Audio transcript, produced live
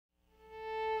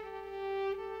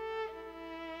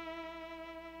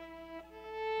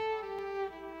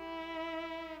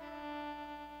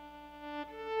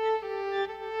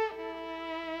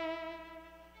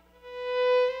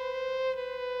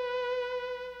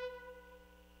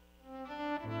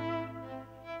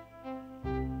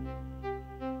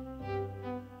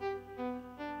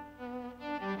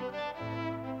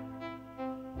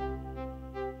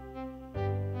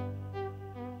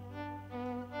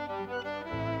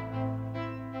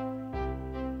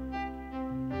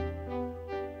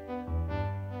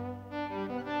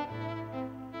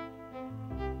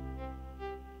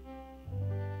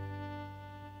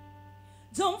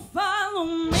Don't follow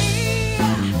me.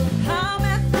 I'm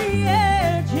at the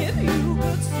edge. If you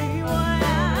could see what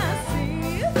I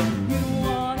see, you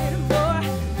wanted more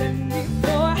than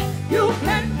before. You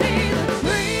can be the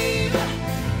dream.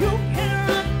 You can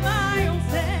run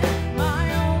miles and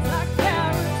miles. I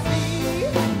guarantee.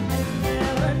 And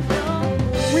never know.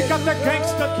 We got the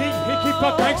gangster key. He keep a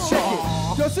gangster.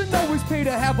 Doesn't always pay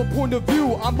to have a point of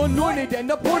view. I'm anointed and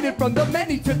appointed from the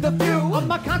many to the few. I'm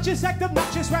a conscious, active,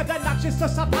 noxious, rather noxious. The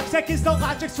subtoxic is the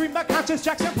logic, stream of conscious.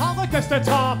 Jackson Pollock is the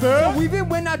topic. So even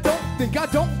when I don't think I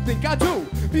do.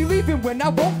 Believing when I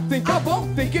won't think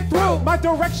it through. My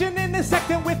direction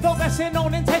intersecting with a lesson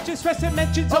on intention, stressing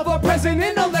mentions Of a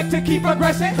president-elect to keep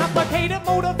progressing. complicated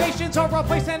motivations are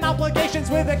replacing obligations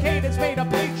with a cadence made of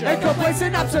patience. And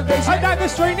complacent observation. I'm neither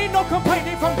straining nor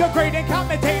complaining from degrading,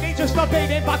 commentating, just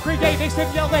debating by creating,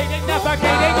 stimulating, navigating.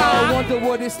 I wonder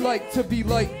what it's like to be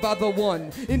liked by the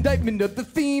one. Indictment of the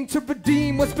theme to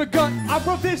redeem what's begun. I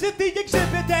revisit the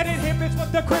exhibit that inhibits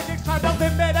what the critics try to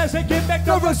limit as a gimmick.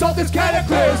 The result is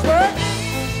cataclysmic. I'm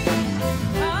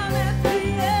at the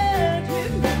edge.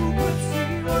 If you could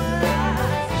see what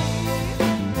I see,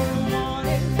 you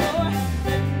wanted more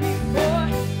than before.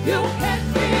 You can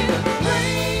be the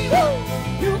dream.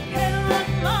 You can run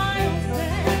miles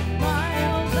and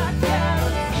miles. I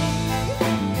guarantee.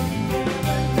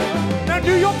 Now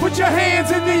New York, put your hands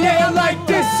in the air like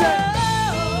this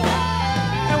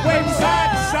and wave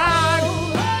side to side.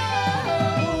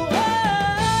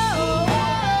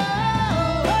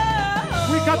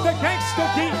 Got the gangster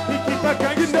key, he keep a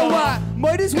gangster. You know I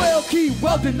might as well keep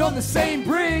welding on the same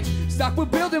bridge. Stock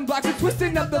with building blocks and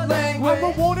twisting up the language. I'm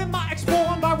rewarding my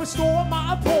exploring by restoring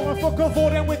my abhorring for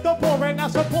cavorting with the boring. Now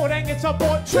supporting it's a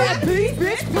board Trapeze,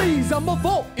 bitch, please, I'm a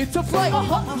volt, it's a flight.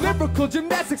 Lyrical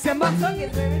gymnastics and my tongue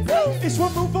is very tight. Its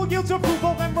removal yields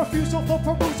approval and refusal for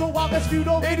perusal while it's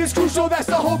futile. It is crucial, that's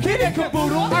the whole kid and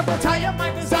caboodle. I retire my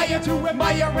desire to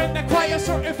admire and acquire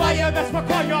certain fire that's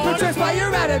required. To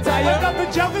transpire out of tire. I'm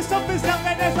the jealous of his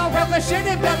element as I relish and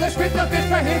embellish with the fish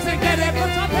for his and get it. But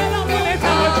I'm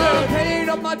intelligent. Paying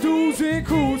up my dues in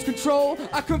cruise control.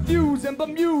 I confuse and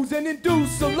bemuse and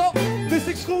induce a low. This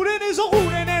excluded is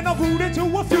alluding and alluding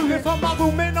to a few from my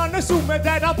room and unassuming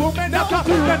that I'm booming. Now come,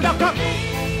 now come.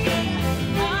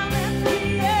 I'm at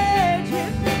the edge.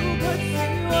 If you could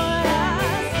see what I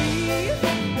see,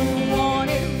 you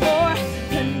wanted more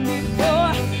than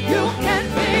before. You can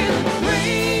be the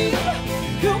dream.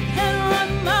 You can run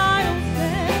miles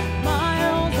and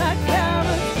miles. I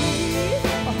guarantee.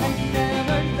 I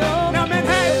never know. Now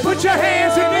Manhattan, put your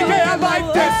hands in the air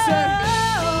like this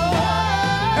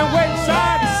and wave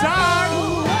side to side.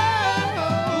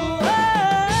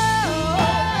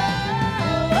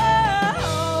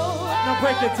 Now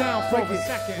break it down for a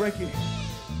second. Break it.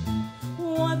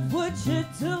 What would you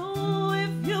do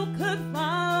if you could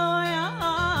follow your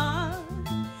heart?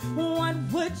 What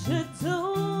would you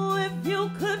do if you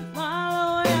could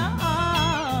follow your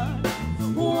heart?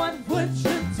 What would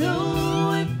you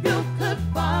do if you could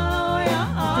follow your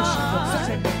heart?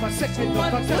 You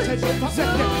want the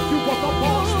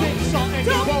ball, spin something,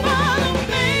 Don't follow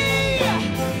me.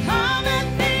 I'm at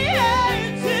the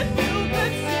edge. If you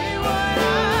could see what I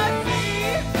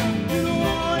see, you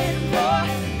wanted more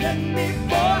than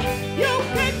before. You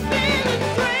could be the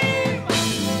dream.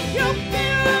 You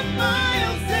can run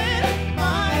miles and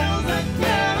miles. I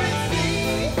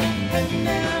guarantee, and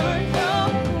never know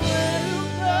where to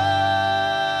go.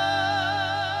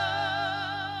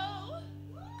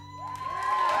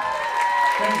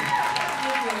 Thank you.